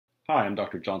Hi, I'm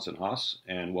Dr. Johnson Haas,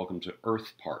 and welcome to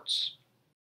Earth.Parts.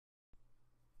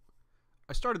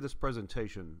 I started this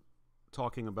presentation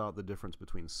talking about the difference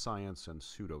between science and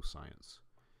pseudoscience.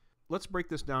 Let's break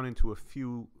this down into a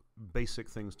few basic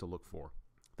things to look for.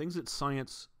 Things that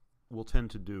science will tend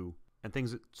to do and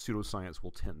things that pseudoscience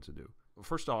will tend to do.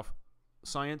 First off,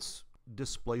 science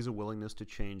displays a willingness to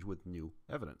change with new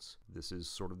evidence. This is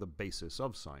sort of the basis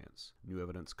of science. New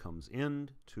evidence comes in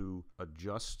to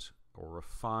adjust or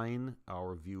refine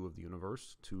our view of the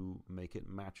universe to make it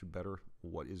match better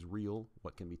what is real,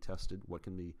 what can be tested, what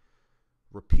can be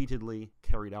repeatedly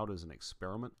carried out as an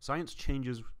experiment. Science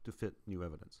changes to fit new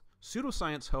evidence.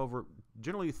 Pseudoscience, however,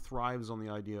 generally thrives on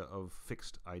the idea of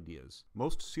fixed ideas.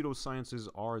 Most pseudosciences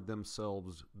are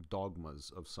themselves dogmas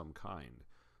of some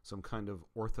kind of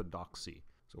orthodoxy.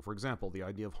 So, for example, the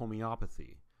idea of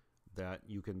homeopathy, that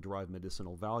you can derive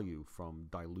medicinal value from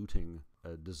diluting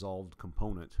a dissolved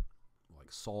component like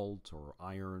salt or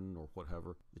iron or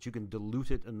whatever, that you can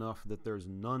dilute it enough that there's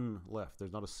none left.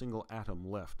 There's not a single atom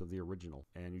left of the original,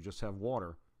 and you just have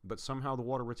water, but somehow the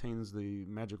water retains the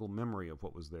magical memory of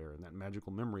what was there, and that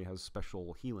magical memory has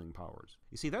special healing powers.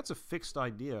 You see, that's a fixed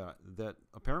idea that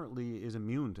apparently is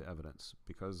immune to evidence,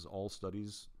 because all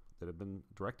studies that have been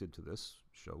directed to this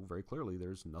show very clearly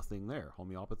there's nothing there.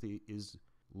 Homeopathy is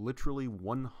literally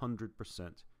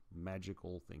 100%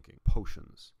 magical thinking.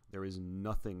 Potions. There is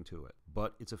nothing to it.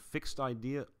 But it's a fixed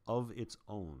idea of its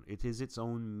own. It is its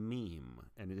own meme,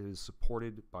 and it is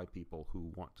supported by people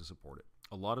who want to support it.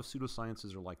 A lot of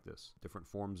pseudosciences are like this. Different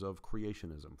forms of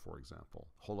creationism, for example.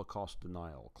 Holocaust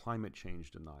denial. Climate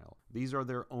change denial. These are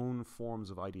their own forms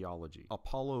of ideology.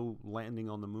 Apollo landing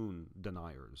on the moon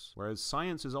deniers. Whereas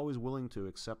science is always willing to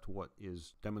accept what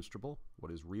is demonstrable,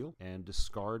 what is real, and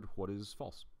discard what is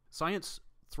false. Science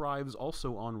thrives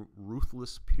also on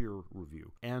ruthless peer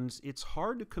review. And it's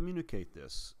hard to communicate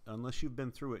this unless you've been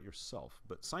through it yourself,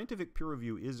 but scientific peer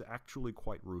review is actually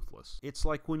quite ruthless. It's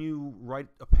like when you write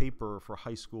a paper for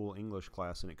high school English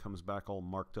class and it comes back all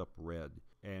marked up red,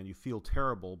 and you feel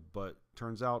terrible, but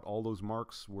turns out all those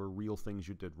marks were real things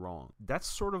you did wrong. That's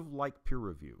sort of like peer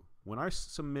review. When I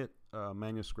submit a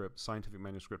manuscript, scientific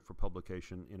manuscript for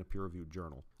publication in a peer-reviewed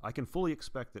journal, I can fully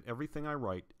expect that everything I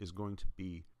write is going to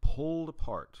be pulled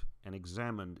apart and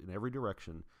examined in every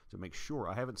direction to make sure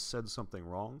I haven't said something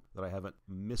wrong, that I haven't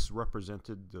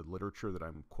misrepresented the literature that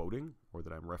I'm quoting or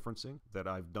that I'm referencing, that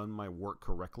I've done my work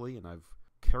correctly and I've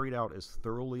carried out as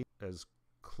thoroughly, as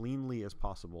cleanly as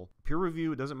possible. Peer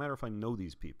review, it doesn't matter if I know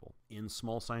these people. In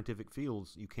small scientific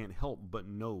fields, you can't help but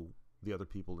know the other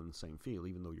people in the same field,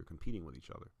 even though you're competing with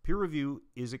each other. Peer review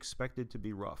is expected to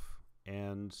be rough,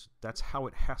 and that's how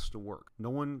it has to work. No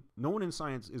one in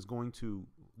science is going to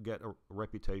get a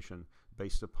reputation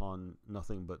based upon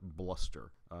nothing but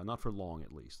bluster. Not for long,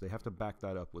 at least. They have to back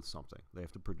that up with something. They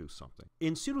have to produce something.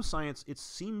 In pseudoscience, it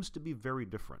seems to be very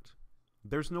different.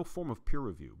 There's no form of peer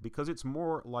review because it's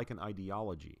more like an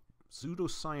ideology.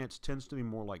 Pseudoscience tends to be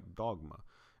more like dogma.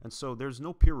 And so there's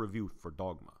no peer review for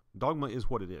dogma. Dogma is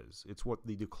what it is. It's what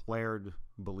the declared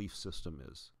belief system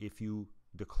is. If you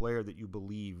declare that you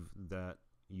believe that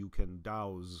you can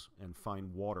douse and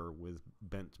find water with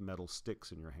bent metal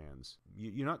sticks in your hands,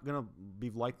 you're not going to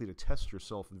be likely to test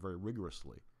yourself very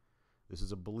rigorously. This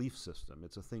is a belief system.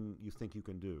 It's a thing you think you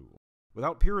can do.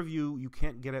 Without peer review, you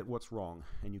can't get at what's wrong,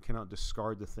 and you cannot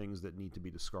discard the things that need to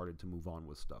be discarded to move on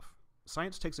with stuff.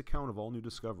 Science takes account of all new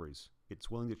discoveries.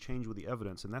 It's willing to change with the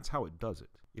evidence, and that's how it does it.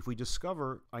 If we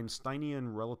discover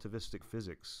Einsteinian relativistic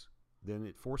physics, then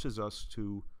it forces us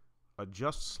to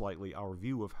adjust slightly our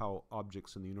view of how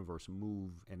objects in the universe move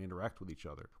and interact with each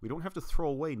other. We don't have to throw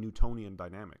away Newtonian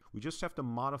dynamics. We just have to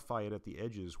modify it at the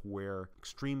edges where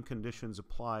extreme conditions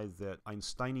apply that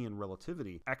Einsteinian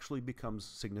relativity actually becomes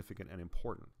significant and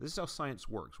important. This is how science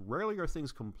works. Rarely are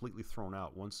things completely thrown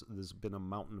out once there's been a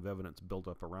mountain of evidence built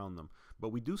up around them, but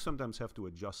we do sometimes have to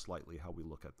adjust slightly how we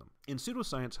look at them. In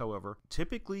pseudoscience, however,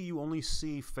 typically you only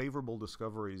see favorable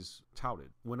discoveries touted.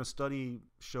 When a study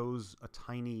shows a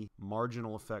tiny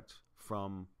marginal effect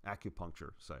from acupuncture,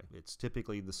 say, it's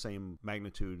typically the same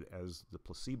magnitude as the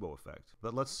placebo effect.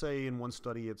 But let's say in one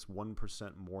study it's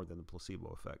 1% more than the placebo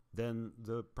effect. Then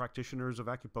the practitioners of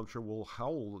acupuncture will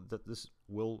howl that this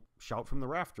will shout from the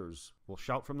rafters, will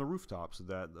shout from the rooftops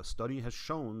that the study has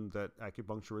shown that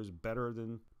acupuncture is better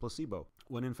than placebo,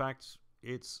 when in fact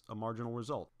it's a marginal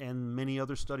result. And many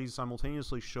other studies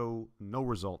simultaneously show no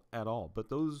result at all, but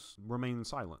those remain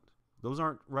silent. Those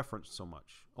aren't referenced so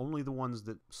much. Only the ones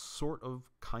that sort of,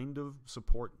 kind of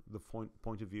support the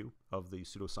point of view of the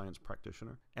pseudoscience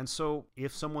practitioner. And so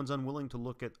if someone's unwilling to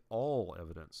look at all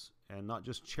evidence and not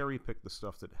just cherry pick the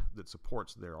stuff that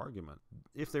supports their argument,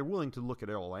 if they're willing to look at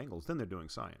all angles, then they're doing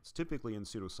science. Typically in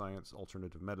pseudoscience,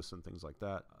 alternative medicine, things like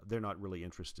that, they're not really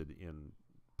interested in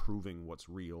proving what's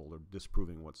real or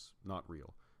disproving what's not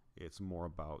real. It's more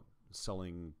about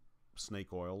selling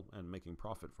snake oil and making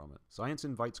profit from it. Science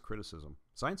invites criticism.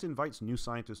 Science invites new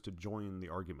scientists to join the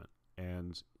argument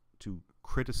and to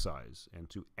criticize and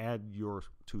to add your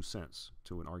 2 cents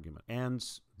to an argument. And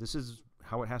this is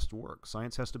how it has to work.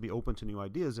 Science has to be open to new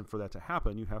ideas, and for that to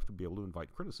happen, you have to be able to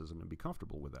invite criticism and be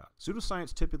comfortable with that.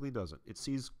 Pseudoscience typically doesn't. It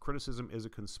sees criticism as a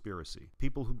conspiracy.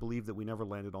 People who believe that we never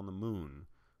landed on the moon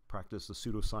practice the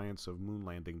pseudoscience of moon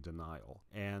landing denial.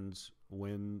 And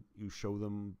when you show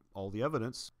them all the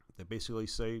evidence, they basically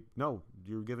say, no,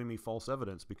 you're giving me false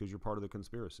evidence because you're part of the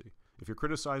conspiracy. If you're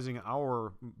criticizing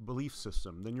our belief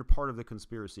system, then you're part of the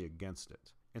conspiracy against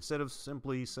it. Instead of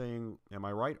simply saying, am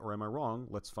I right or am I wrong?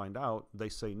 Let's find out. They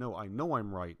say, no, I know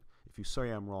I'm right. If you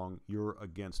say I'm wrong, you're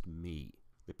against me.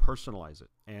 They personalize it,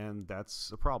 and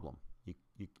that's a problem.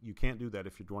 You can't do that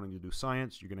if you're wanting to do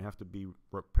science. You're going to have to be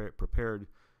prepared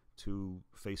to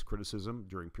face criticism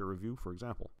during peer review, for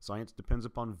example. Science depends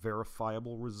upon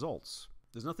verifiable results.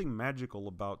 There's nothing magical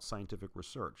about scientific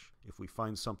research. If we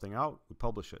find something out, we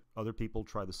publish it. Other people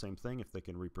try the same thing. If they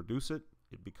can reproduce it,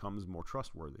 it becomes more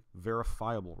trustworthy.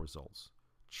 Verifiable results.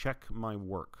 Check my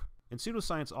work. In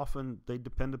pseudoscience, often they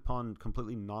depend upon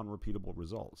completely non-repeatable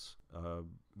results.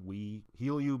 We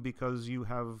heal you because you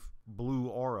have blue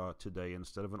aura today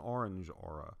instead of an orange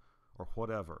aura, or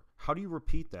whatever. How do you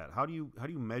repeat that? How do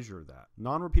you measure that?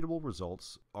 Non-repeatable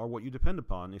results are what you depend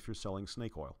upon if you're selling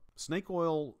snake oil. Snake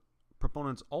oil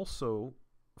proponents also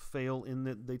fail in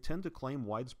that they tend to claim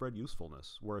widespread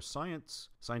usefulness, whereas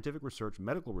scientific research,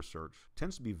 medical research,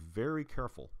 tends to be very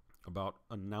careful about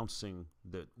announcing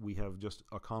that we have just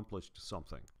accomplished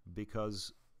something,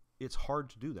 because it's hard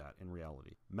to do that in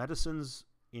reality. Medicines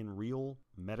in real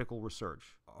medical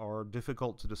research are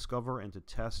difficult to discover and to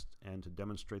test and to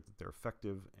demonstrate that they're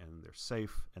effective and they're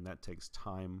safe, and that takes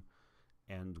time.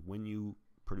 And when you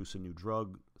produce a new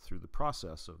drug through the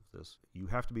process of this, you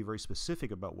have to be very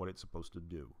specific about what it's supposed to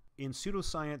do. In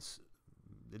pseudoscience,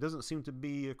 it doesn't seem to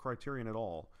be a criterion at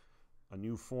all. A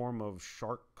new form of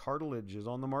shark cartilage is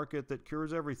on the market that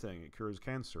cures everything. It cures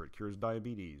cancer, it cures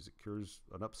diabetes, it cures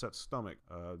an upset stomach.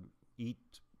 Eat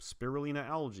spirulina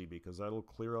algae because that'll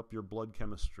clear up your blood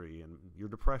chemistry and your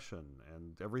depression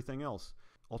and everything else.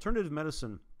 Alternative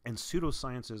medicine and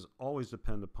pseudosciences always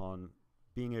depend upon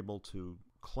being able to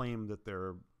claim that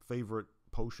their favorite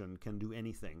potion can do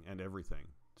anything and everything,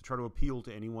 to try to appeal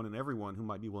to anyone and everyone who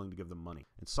might be willing to give them money.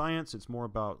 In science, it's more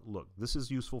about, look, this is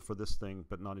useful for this thing,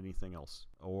 but not anything else,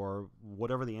 or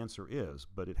whatever the answer is,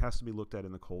 but it has to be looked at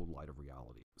in the cold light of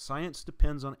reality. Science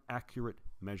depends on accurate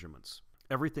measurements.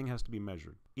 Everything has to be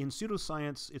measured. In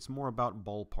pseudoscience, it's more about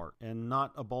ballpark, and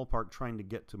not a ballpark trying to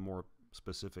get to more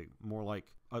specific, more like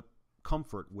a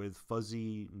comfort with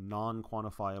fuzzy,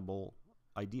 non-quantifiable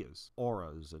ideas.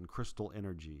 Auras and crystal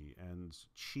energy and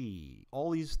chi.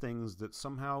 All these things that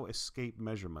somehow escape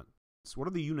measurement. So what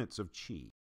are the units of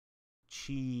chi?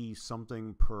 Chi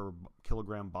something per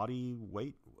kilogram body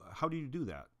weight? How do you do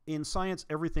that? In science,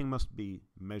 everything must be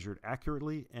measured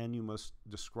accurately, and you must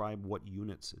describe what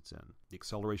units it's in. The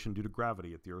acceleration due to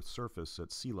gravity at the Earth's surface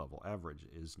at sea level average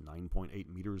is 9.8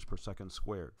 meters per second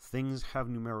squared. Things have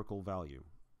numerical value.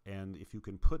 And if you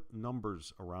can put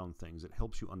numbers around things, it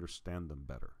helps you understand them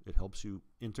better. It helps you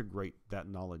integrate that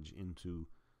knowledge into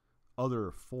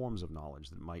other forms of knowledge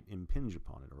that might impinge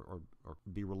upon it or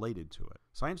be related to it.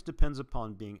 Science depends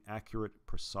upon being accurate,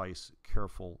 precise,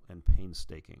 careful, and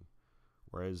painstaking.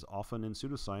 Whereas often in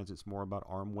pseudoscience, it's more about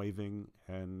arm waving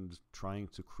and trying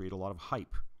to create a lot of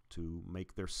hype to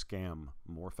make their scam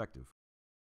more effective.